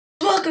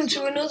welcome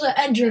to another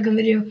End Dragon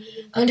video.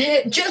 And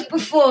here, just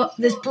before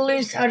this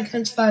Balloons Tower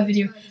Defense 5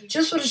 video,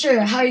 just want to show you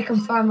how you can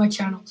find my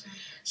channel.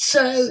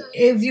 So,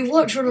 if you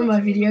watch one of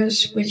my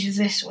videos, which is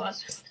this one,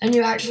 and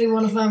you actually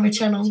want to find my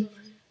channel,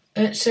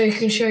 so you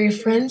can show your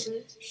friends,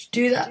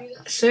 do that,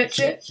 search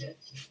it,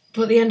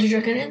 put the End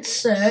Dragon in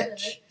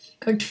search,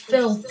 go to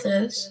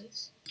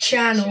filters,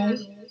 channel,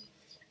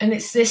 and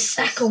it's this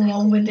second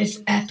one with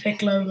this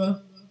epic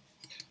logo.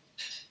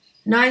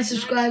 9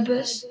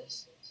 subscribers.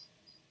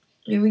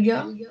 Here we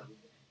go.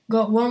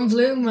 Got one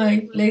view,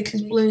 my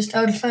latest Balloons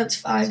Tower Defense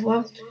 5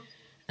 one.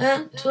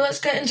 So let's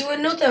get into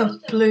another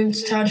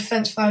Balloons Tower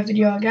Defense 5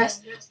 video, I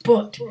guess.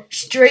 But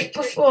straight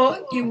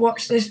before you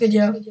watch this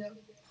video,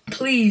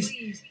 please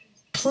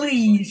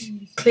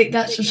click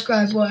that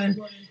subscribe button.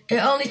 It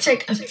only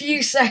takes a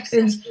few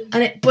seconds,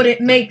 but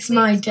it makes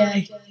my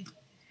day.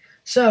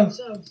 So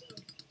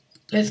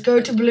let's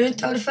go to Balloons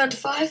Tower Defense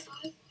 5.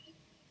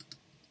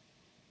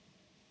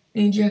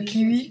 Ninja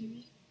Kiwi.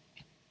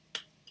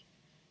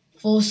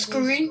 Full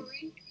screen.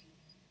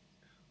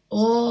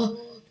 Or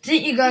I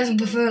think you guys would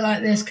prefer it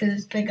like this because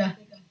it's bigger.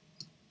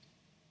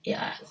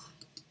 Yeah.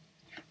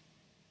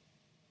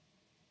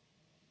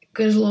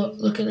 Because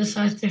look at the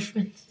size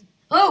difference.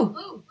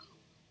 Oh!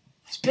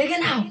 It's bigger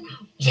now.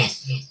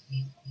 Yes.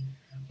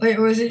 Wait,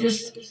 or is it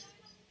just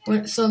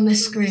when it's on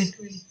this screen?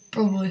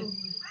 Probably.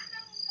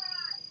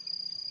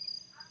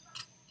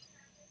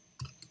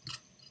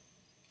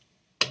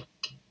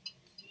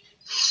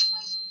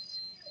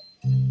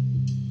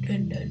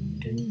 Dun, dun,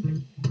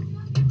 dun.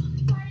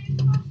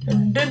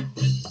 Dun, dun.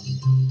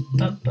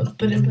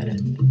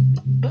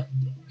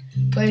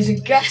 Plays a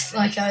guess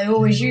like I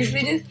always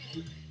usually do.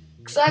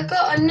 Because I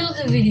got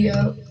another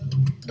video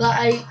that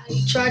I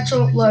tried to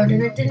upload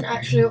and it didn't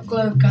actually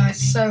upload, guys.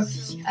 So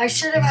I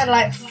should have had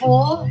like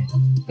 4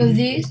 of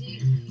these,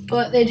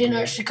 but they didn't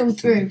actually come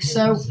through.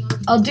 So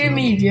I'll do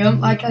medium,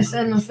 like I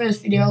said in the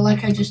first video,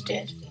 like I just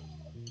did.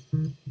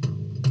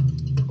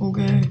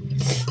 Okay.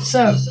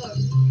 So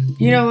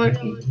you know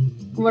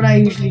what I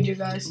usually do,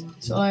 guys.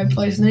 So I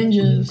place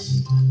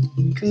ninjas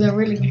because they're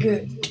really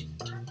good.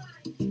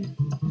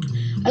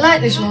 I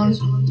like this one.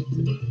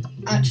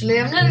 Actually,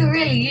 I've never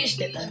really used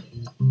it though,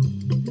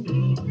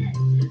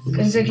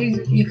 because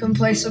you can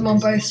place them on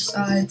both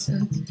sides,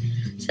 and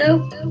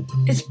so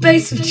it's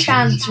based of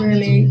chance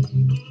really,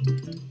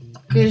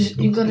 because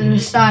you've got to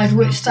decide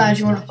which side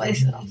you want to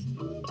place it on.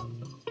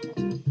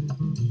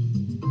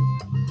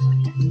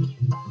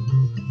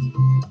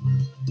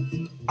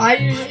 I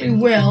usually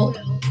will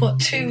put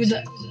 2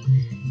 there,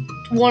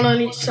 1 on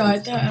each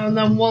side there, and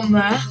then 1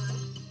 there.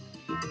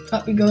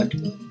 That'd be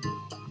good.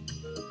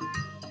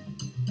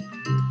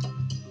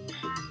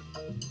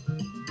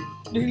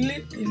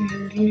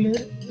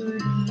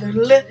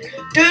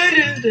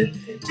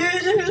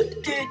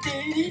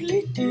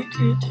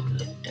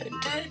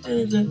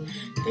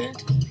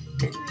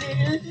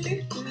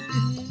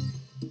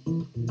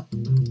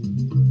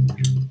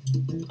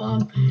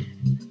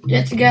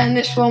 Yet again,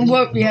 this one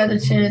won't be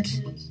edited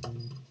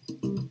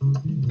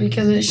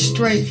because it's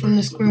straight from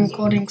the screen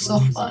recording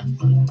software.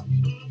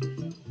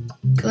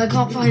 Because I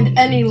can't find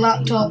any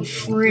laptop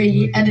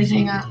free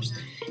editing apps.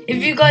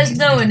 If you guys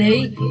know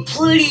any,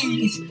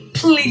 please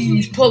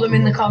put them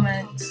in the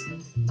comments.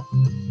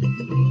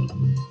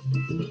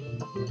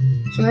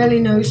 So I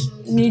really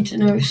need to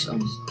know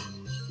some.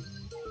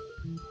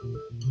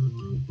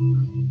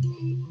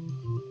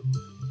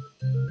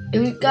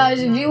 Guys,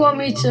 if you want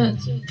me to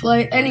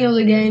play any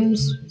other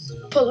games,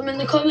 put them in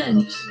the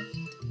comments.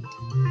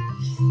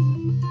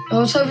 I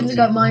was hoping to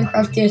get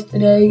Minecraft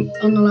yesterday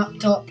on the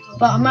laptop,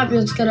 but I might be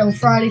able to get it on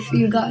Friday for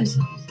you guys.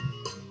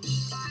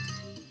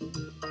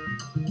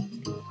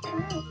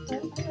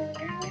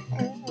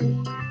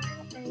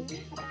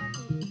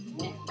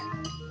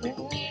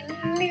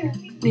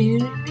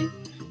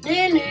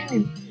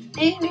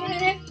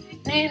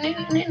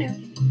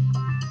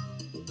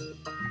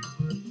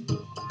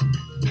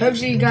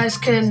 Hopefully you guys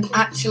can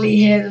actually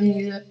hear the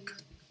music.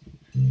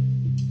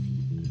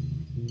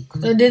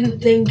 Cause I didn't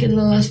think in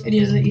the last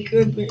video that you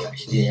could, but you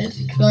actually did,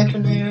 because I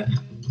can hear it.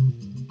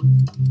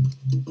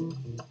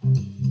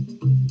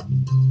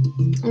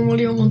 I'm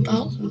already on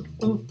 1,000.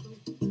 Oh,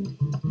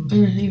 I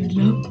didn't even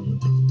know.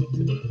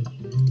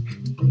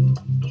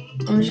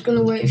 I'm just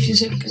gonna wait a few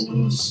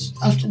seconds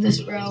after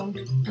this round,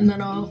 and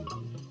then I'll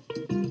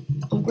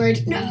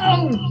upgrade.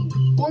 No!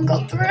 1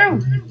 got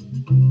through!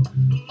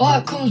 Oh,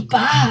 it comes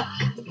back!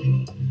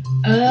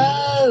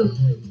 Oh,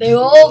 they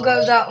all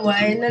go that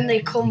way, and then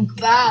they come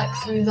back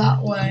through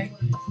that way.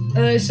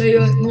 So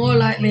you're more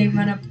likely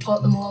when I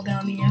put them all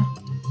down here,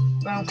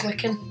 round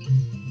clicking.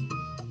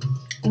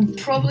 I'm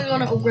probably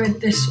gonna upgrade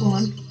this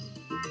one.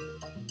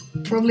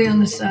 Probably on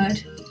the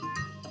side.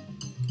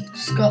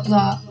 Just got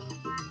that.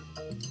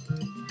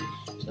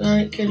 So then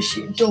it can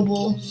shoot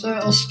double, so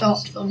it'll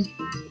stop them.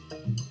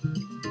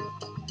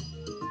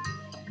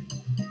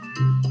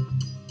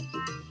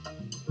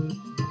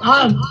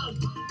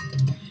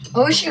 I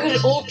wish you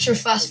could ultra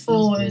fast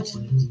forward.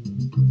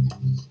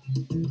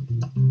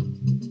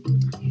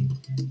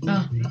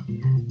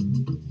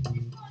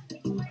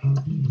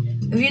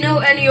 If you know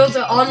any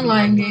other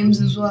online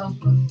games as well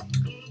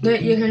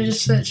that you can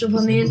just search up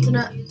on the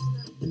internet,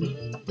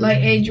 like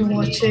Age of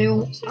War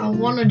 2, I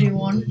want to do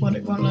one, but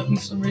it won't let me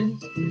for some reason.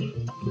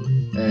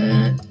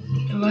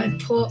 If I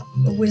put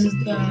a wizard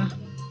there,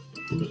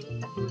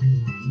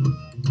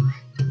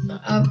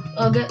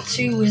 I'll get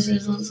 2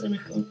 wizards once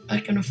I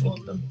can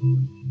afford them.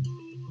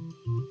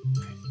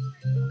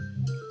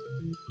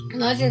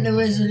 And I think the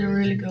wizards are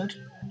really good.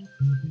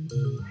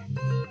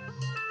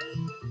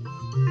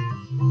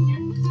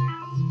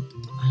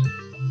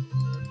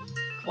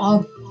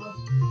 Wow.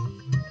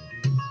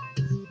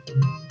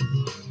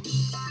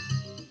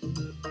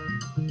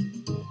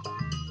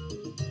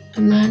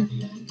 And then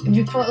if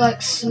you put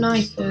like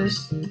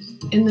snipers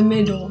in the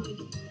middle,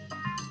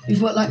 you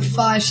put like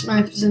 5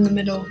 snipers in the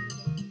middle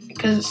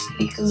because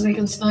they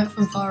can snipe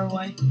from far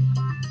away.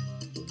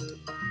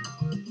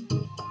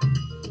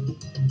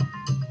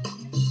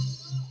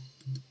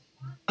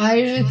 I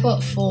usually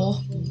put 4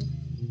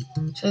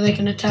 so they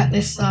can attack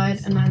this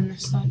side and then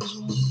this side as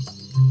well.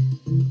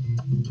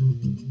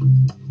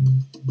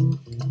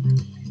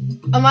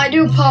 I might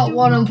do part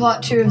 1 and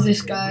part 2 of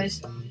this,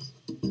 guys,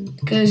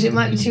 because it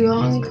might be too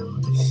long.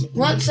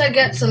 Once I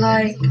get to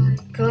like,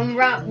 because I'm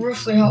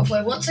roughly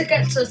halfway, once I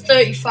get to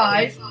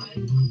 35,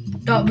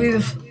 that'll be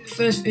the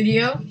first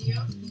video.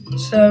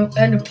 So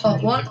end of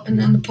part 1, and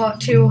then the part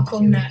 2 will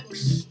come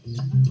next.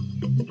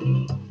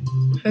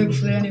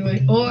 Hopefully,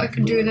 anyway. Or I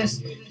could do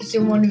this just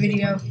in one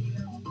video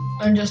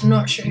and just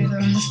not show you the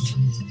rest.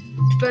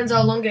 Depends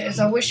how long it is.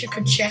 I wish I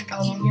could check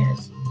how long it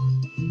is.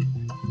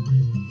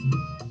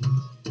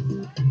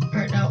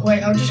 Right now,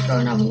 wait, I'll just go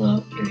and have a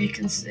look if you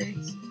can see.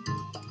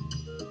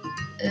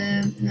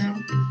 No.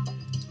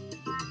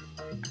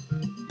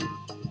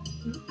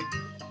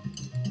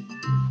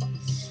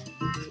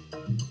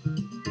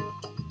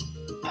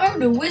 Oh,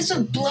 the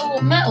wizard blow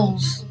up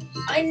metals.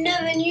 I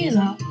never knew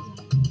that.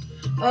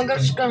 Well, I'm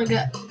just gonna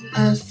get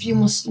a few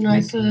more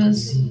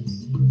snipers.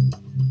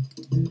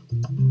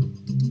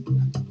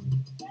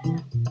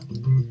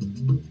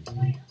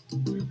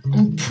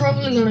 I'm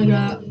probably gonna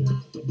get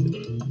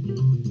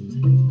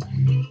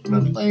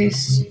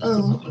replace.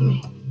 Oh,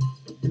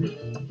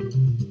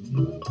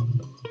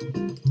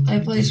 I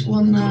place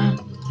 1 there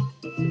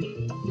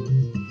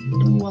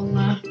and 1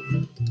 there.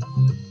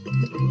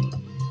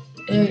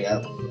 There we go.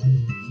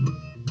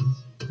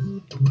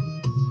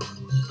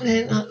 I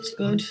think that's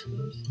good.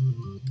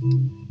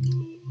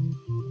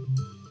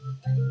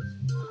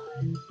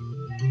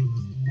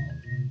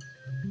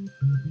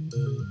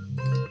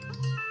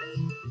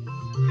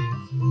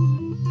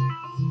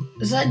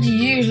 The side you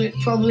usually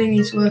probably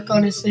need to work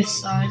on is this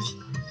side.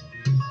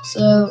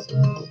 So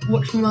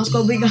watch my mouse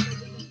go bigger.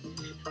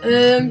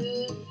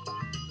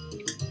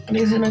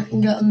 Anything I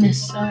can get on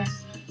this side.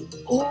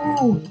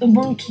 Oh, the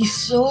monkey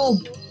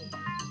sub.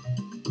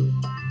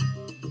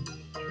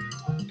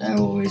 They're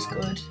always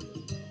good.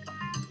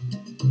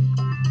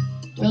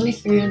 Really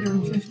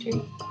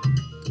 350.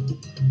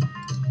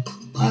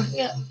 I can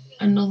get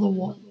another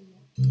one.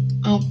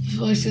 I'll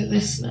place it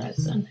this side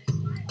then.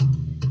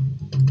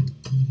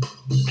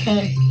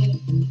 Okay.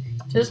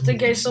 Just in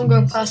case some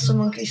go past the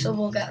monkey sub,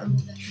 we'll get them.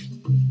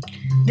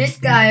 This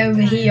guy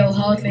over here will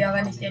hardly have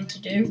anything to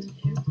do.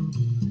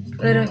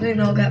 I don't think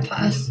they'll get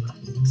past.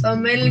 So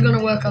I'm mainly going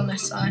to work on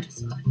this side.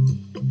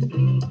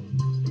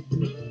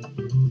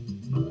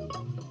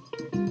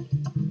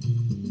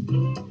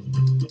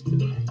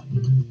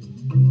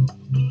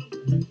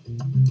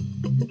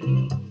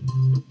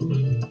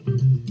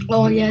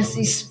 Oh yes,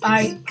 these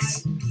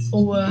spikes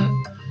will work.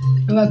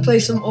 If I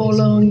place them all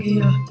along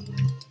here,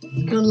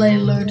 I'll lay a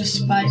load of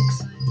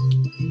spikes.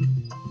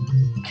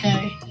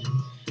 Okay.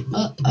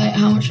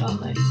 How much are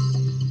they?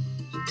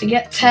 To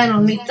get 10,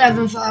 I'll need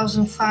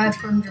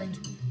 7,500.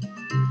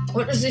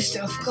 What does this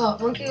do? I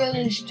forgot. Monkey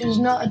Village does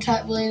not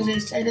attack villains,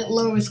 instead it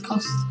lowers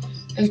cost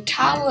of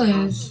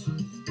towers.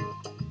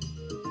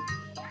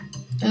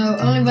 Oh,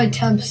 only by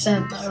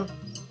 10% though.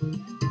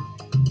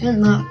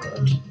 Isn't that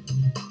good?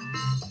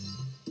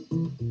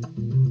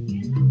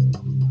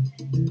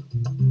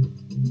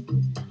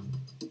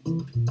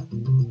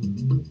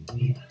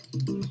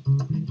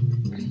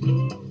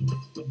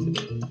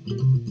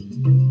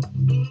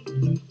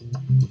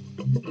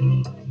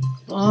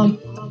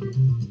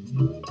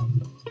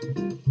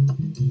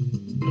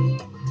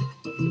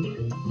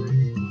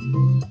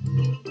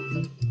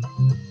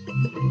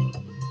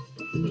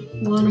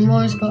 Well, I've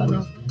always got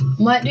enough.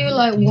 I might do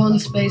like 1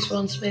 space,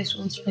 1 space,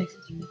 1 space.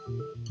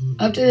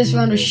 After this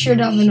round, I should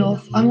have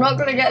enough. I'm not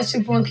going to get a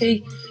Super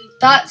Monkey.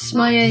 That's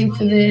my aim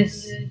for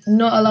this. I'm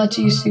not allowed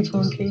to use Super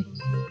Monkey.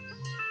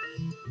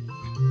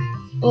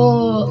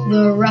 Or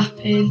the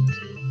rapid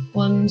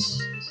ones.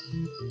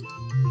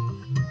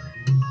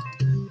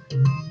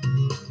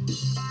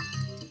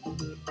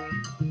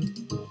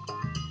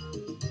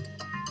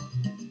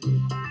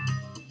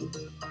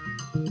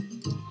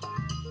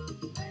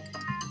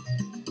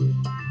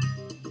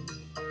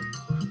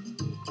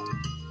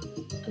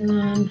 And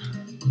then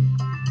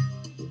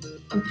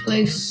I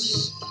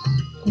place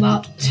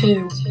about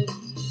 2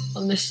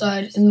 on this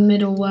side in the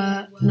middle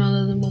where none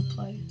of them will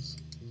place.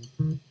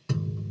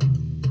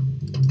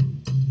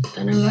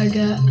 And if I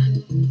get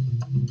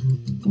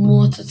a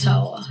mortar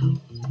tower,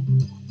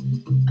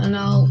 and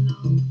I'll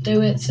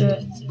do it so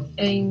it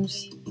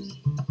aims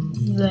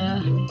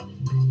there.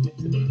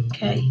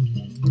 Okay.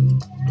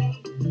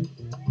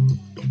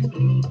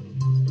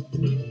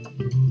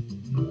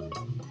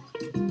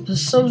 The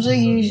subs are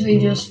usually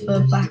just for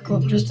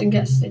backup, just in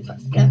case they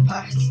get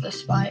past the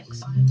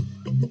spikes.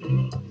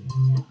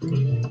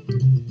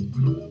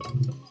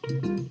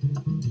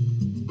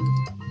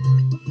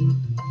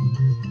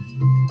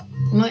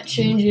 I might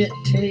change it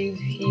to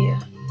here.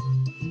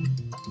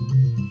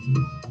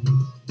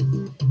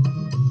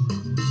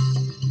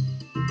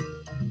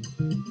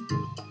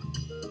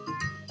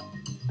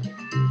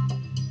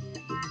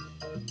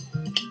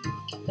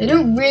 They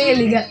don't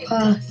really get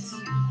past.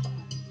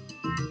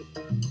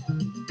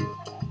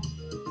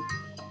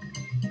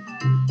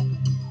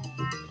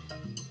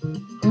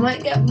 I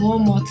might get more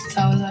mortar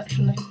towers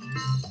actually.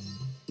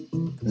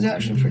 Because they're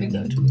actually pretty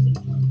good.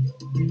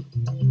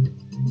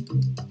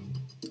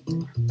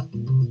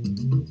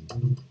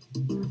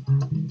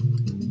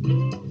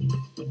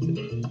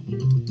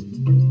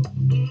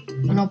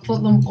 And I'll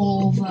put them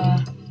all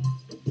there.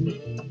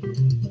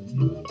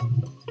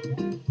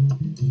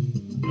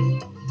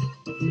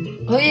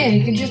 Oh yeah,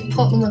 you can just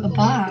put them at the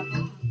back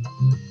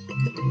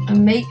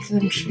and make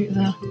them shoot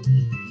there.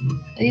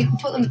 And you can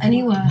put them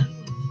anywhere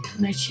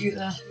and they shoot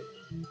there.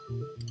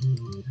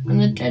 And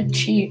they're dead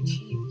cheap.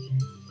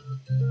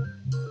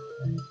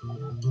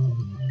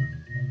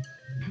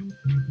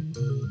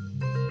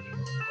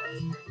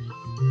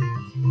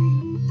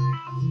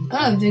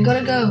 Oh, they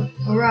gotta go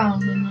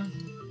around and then...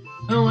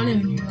 Oh, I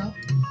never knew that.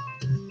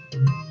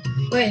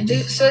 Wait,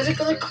 so is it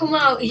gonna come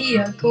out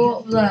here, go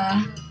up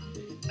there,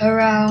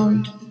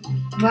 around,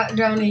 back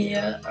down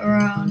here,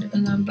 around,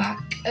 and then back?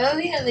 Oh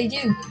yeah, they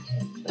do.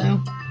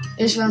 So,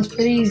 this round's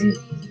pretty easy.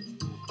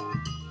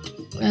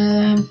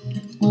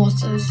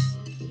 Mortars.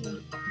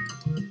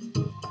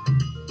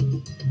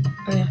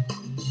 Oh yeah.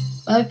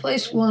 I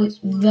place one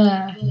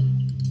there,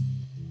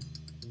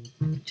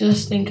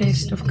 just in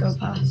case stuff go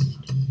past.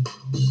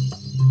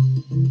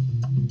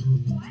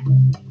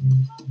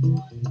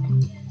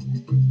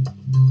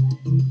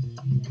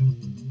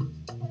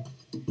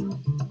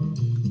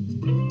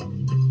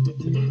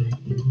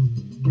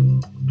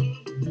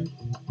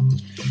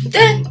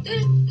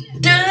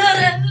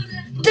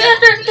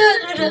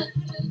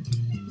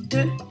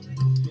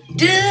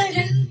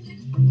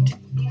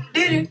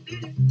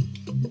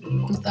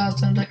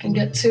 I can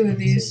get 2 of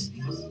these.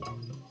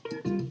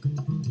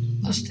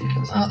 I'll stick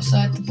them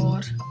outside the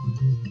board.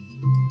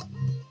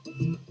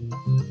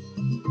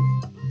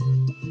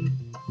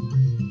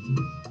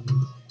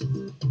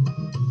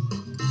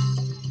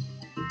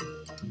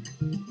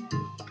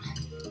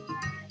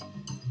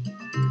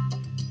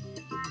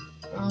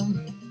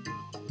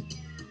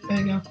 There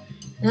we go.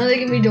 Now they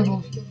give me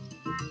double.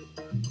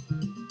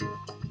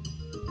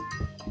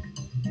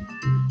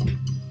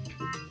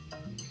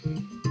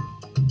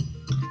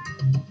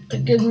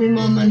 It gives me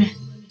more money.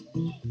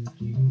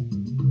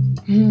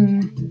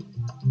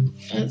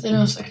 Anything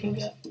else I can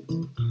get?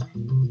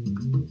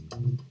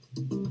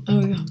 There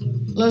we go.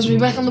 Allows me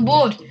back on the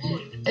board.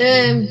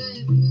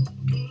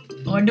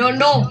 I don't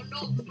know.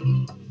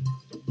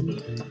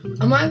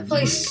 I might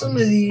place some of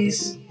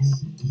these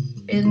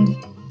in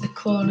the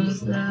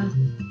corners there.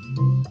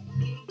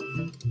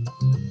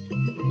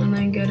 And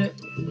then get it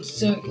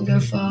so it can go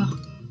far.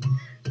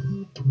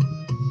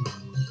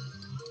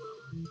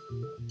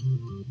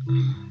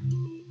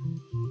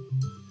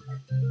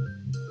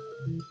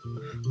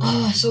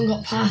 Oh, someone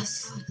got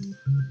past.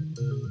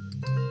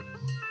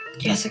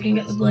 Yes, I can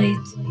get the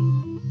blades.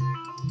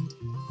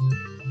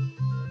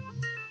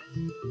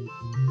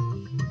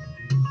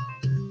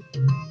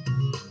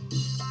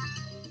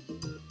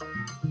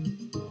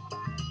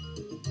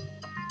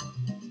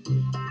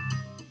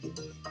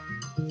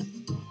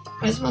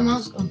 Where's my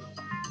mouse gone?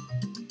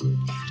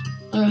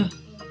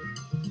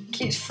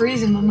 Keeps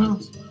freezing my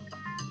mouse.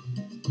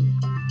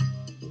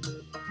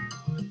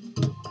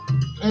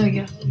 There we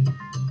go.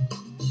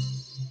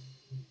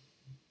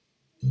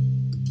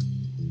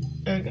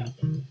 There we go.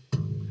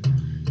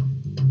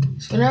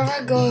 So whenever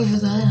I go over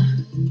there,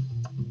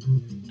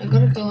 I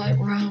gotta go like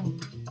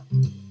round.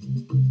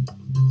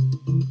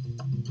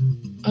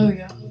 There we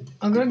go.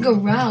 I'm gonna go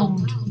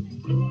round.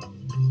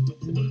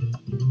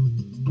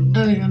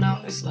 There we go,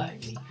 now it's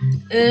like,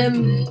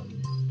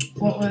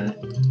 what was it?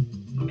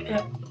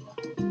 Yeah.